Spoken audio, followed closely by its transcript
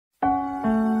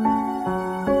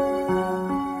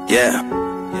Yeah.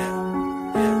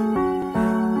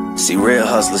 See, real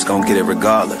hustlers gonna get it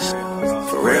regardless.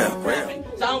 For real.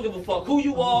 So I don't give a fuck who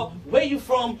you are, where you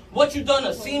from, what you done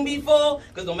or seen before,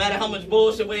 because no matter how much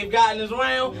bullshit we've gotten this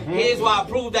round, here's why I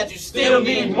prove that you still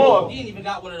need more. You ain't even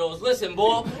got one of those. Listen,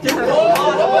 boy.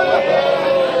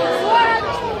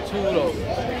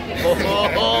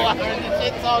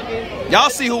 Y'all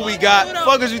see who we got.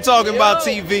 Fuck is you talking about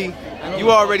TV? You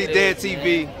already dead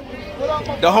TV.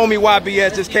 The homie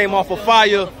YBS just came off a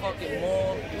fire.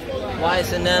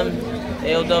 YSNM,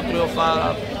 ALW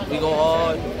 305, we go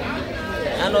hard.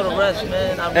 I know the rest,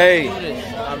 man. I really do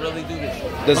this. I really do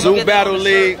this. The Zoo Battle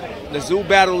League. The Zoo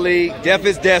Battle League. Death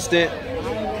is Destined.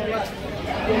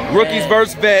 Rookies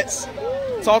versus Vets.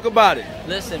 Talk about it.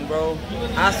 Listen, bro.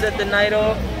 I set the night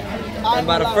off, and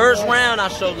by the first round, I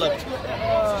showed love.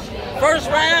 First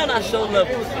round, I showed love.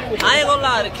 I ain't gonna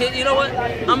lie, the kid, you know what?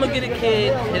 I'm gonna give the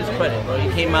kid his credit, bro. He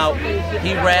came out,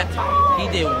 he rapped, he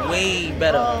did way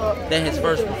better than his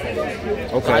first performance.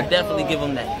 Okay. So I definitely give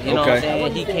him that. You know what I'm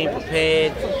saying? He came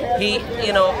prepared. He,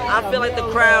 you know, I feel like the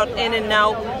crowd in and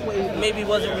out maybe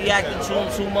wasn't reacting to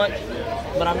him too much.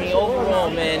 But I mean,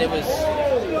 overall, man, it was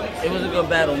a good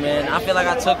battle, man. I feel like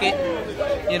I took it.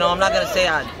 You know, I'm not gonna say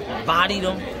I bodied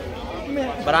him,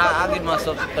 but I'll give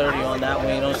myself a 30 on that one,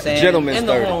 you know what I'm saying? Gentleman's in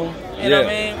the 30. room, you know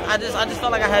what I mean? I just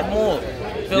felt like I had more.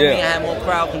 Feel me? I had more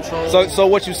crowd control. So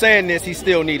what you saying is he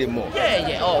still needed more?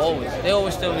 Yeah. Oh, always. They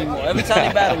always still need more. Every time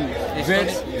they battle me, they still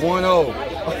need 1-0.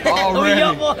 Already. We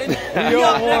up one.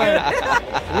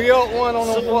 We up one on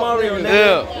the Super Mario, nigga.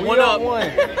 Yeah. We up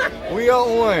one. We up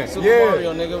one. Super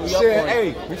Mario, nigga. We up one.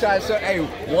 Hey, we try to show, hey,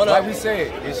 What like up? we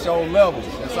said, it show levels.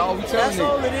 That's all we telling you.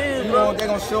 That's all it is, You bro. know, they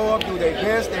gonna show up, do their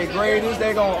best, their greatest,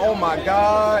 they gonna, oh my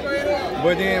God.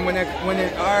 But then when it,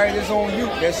 all right, it's on you,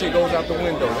 that shit goes out the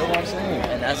window. That's what I'm saying.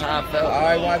 And that's how I felt. All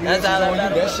right, YBS That's is how on you,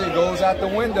 that shit goes out the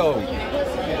window.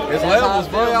 It's levels,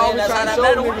 bro. I always That's try how to that show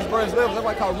battle niggas, bro. It's levels. That's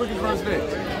why I call rookies versus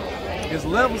vets. It's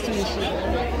levels to this shit.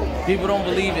 People don't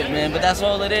believe it, man, but that's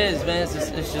all it is, man.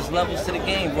 It's just levels to the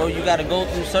game, bro. You gotta go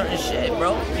through certain shit,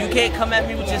 bro. You can't come at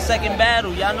me with your second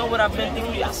battle. Y'all know what I've been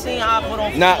through. Y'all seen how I put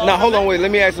on. Now, hold on, wait. Let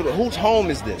me ask you, whose home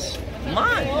is this?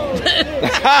 Mine.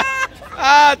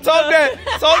 Talk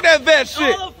that vet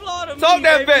shit. All of Florida, Talk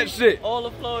that baby. vet shit. All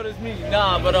of Florida's me.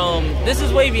 Nah, but this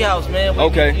is Wavy House, man. Wavy,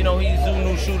 Okay. You know, he's a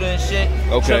new shooter and shit.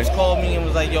 Okay. Trips called me and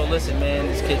was like, yo, listen, man,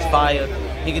 this kid's fire.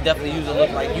 He could definitely use a look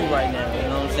like you right now. You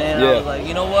know what I'm saying? Yeah. I was like,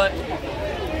 you know what?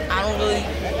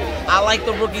 I like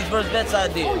the rookies versus vets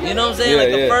idea. You know what I'm saying? Yeah,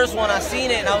 like the yeah. first one, I seen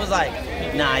it and I was like,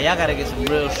 nah, y'all gotta get some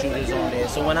real shooters on there.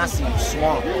 So when I see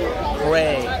Swamp,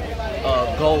 Craig,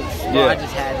 Ghost, bro, I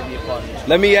just had to be a part of this.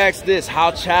 Let me ask this: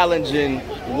 how challenging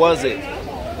was it?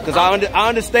 Because I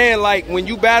understand, like, when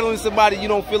you battling somebody, you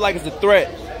don't feel like it's a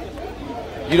threat.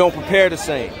 You don't prepare the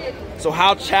same. So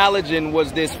how challenging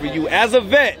was this for you as a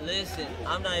vet? Listen,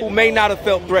 I'm not who even may not have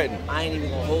felt threatened? I ain't even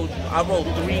gonna hold you. I wrote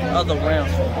 3 other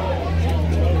rounds for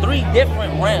them. 3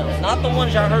 different rounds, not the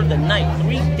ones y'all heard tonight.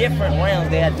 3 different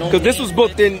rounds they had no. Because this was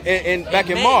booked in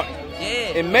back in March.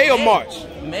 Yeah. In May or March?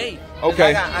 May.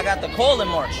 Okay. I got the call in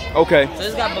March. Okay. So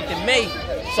this got booked in May.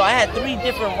 So I had 3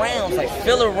 different rounds, like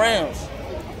filler rounds.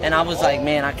 And I was like,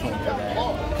 man, I can't do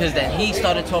that. Because then he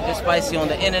started talking spicy on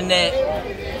the internet.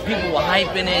 People were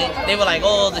hyping it. They were like,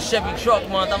 oh, the Chevy Truck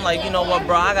Month. I'm like, you know what,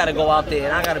 bro? I got to go out there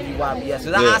and I got to be YBS.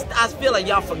 Cause I feel like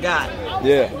y'all forgot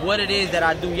what it is that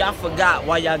I do. Y'all forgot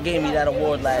why y'all gave me that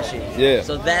award last year. Yeah.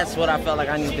 So that's what I felt like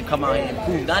I need to come out here and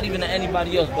prove. Not even to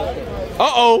anybody else, but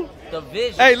the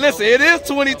vision. Hey, listen, it is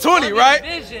 2020, right?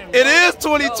 Vision, it is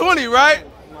 2020, right?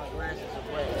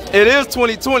 It is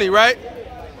 2020, right?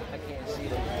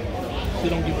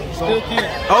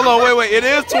 Hold on, wait. It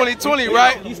is 2020,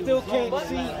 right? He still can't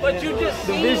see. But you just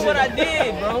seen what I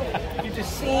did, bro. You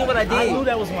just seen what I did. I knew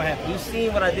that was gonna happen. You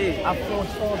seen what I did. I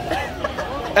foretold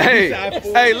that.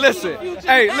 Hey,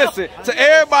 listen. To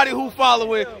everybody who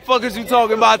following, fuckers you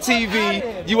talking about TV,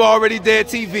 you already dead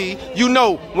TV. You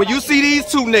know, when you see these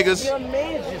 2 niggas,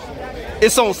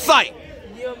 it's on sight.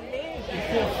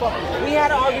 We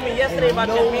had an argument yesterday about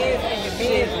your mans and your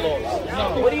mans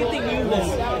laws. What do you think you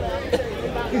lost?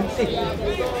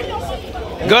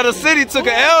 Gutter City took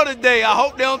an L today. I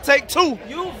hope they don't take 2.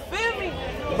 You feel me?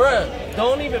 Bruh,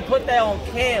 don't even put that on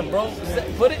cam, bro.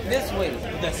 Put it this way.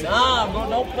 Nah, bro,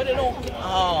 don't put it on cam.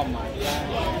 Oh, my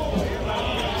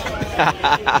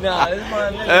God. Nah, this is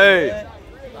my nigga, Hey,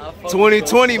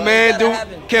 2020, man,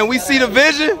 dude. Can we see the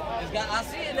vision? I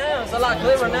see it now. It's a lot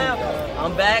clearer now.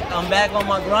 I'm back on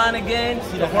my grind again.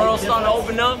 The world's starting to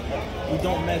open up. We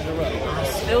don't measure up. I'm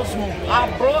still smooth.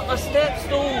 I brought a step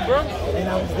stool, bro. And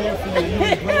I was there for you. You was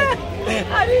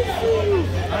I didn't see you.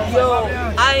 Yo,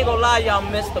 I ain't gonna lie, y'all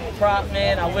missed the prop,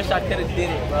 man. I wish I could have did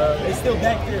it, bro. It's still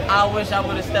back there. I wish I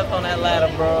would have stepped on that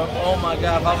ladder, bro. Oh my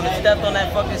God, if I would have stepped on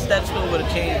that fucking step stool, would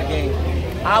have changed the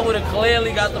game. I would have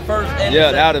clearly got the first and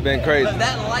Yeah, that would have been crazy. But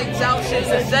that lights out shit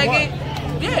in a second.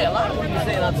 Yeah, a lot of people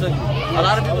saying I took it. A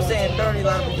lot of people saying 30, a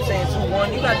lot of people saying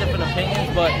 2-1. You got different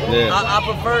opinions, but yeah. I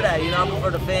prefer that. You know, I prefer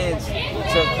the fans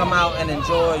to come out and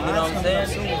enjoy. You know what I'm saying?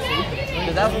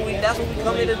 Because that's what we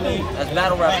come here to do as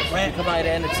battle rappers. We come out here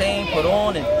to entertain, put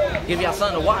on, and give y'all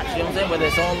something to watch. You know what I'm saying? Whether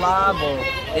it's on live or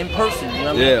in person. You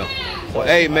know what I mean? Well,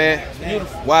 hey, man,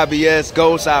 YBS,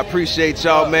 Ghost, I appreciate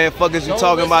y'all, man. Fuck is you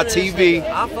talking about TV?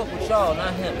 I fuck with y'all,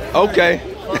 not him. Okay.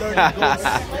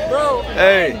 Bro,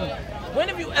 hey. When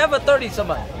have you ever 30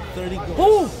 somebody? 30 goals.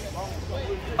 Who?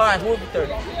 Alright, who would be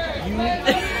 30?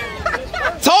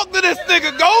 Talk to this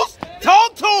nigga, Ghost!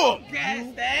 Talk to him! Gas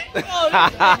that. Oh,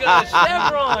 this nigga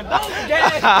Chevron. Don't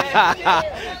gas that.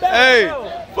 Hey,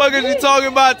 fuck is you talking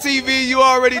about TV? You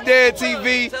already dead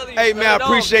TV. Hey, man, I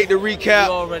appreciate the recap.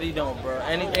 You already don't, bro.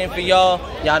 Anything for y'all,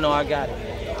 y'all know I got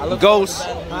it. Ghost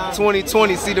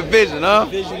 2020, see the vision, huh?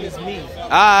 Vision is me.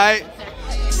 Alright.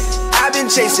 I've been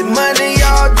chasing money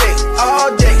all day,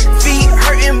 all day. Feet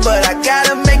hurting, but I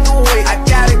gotta make a way. I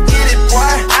gotta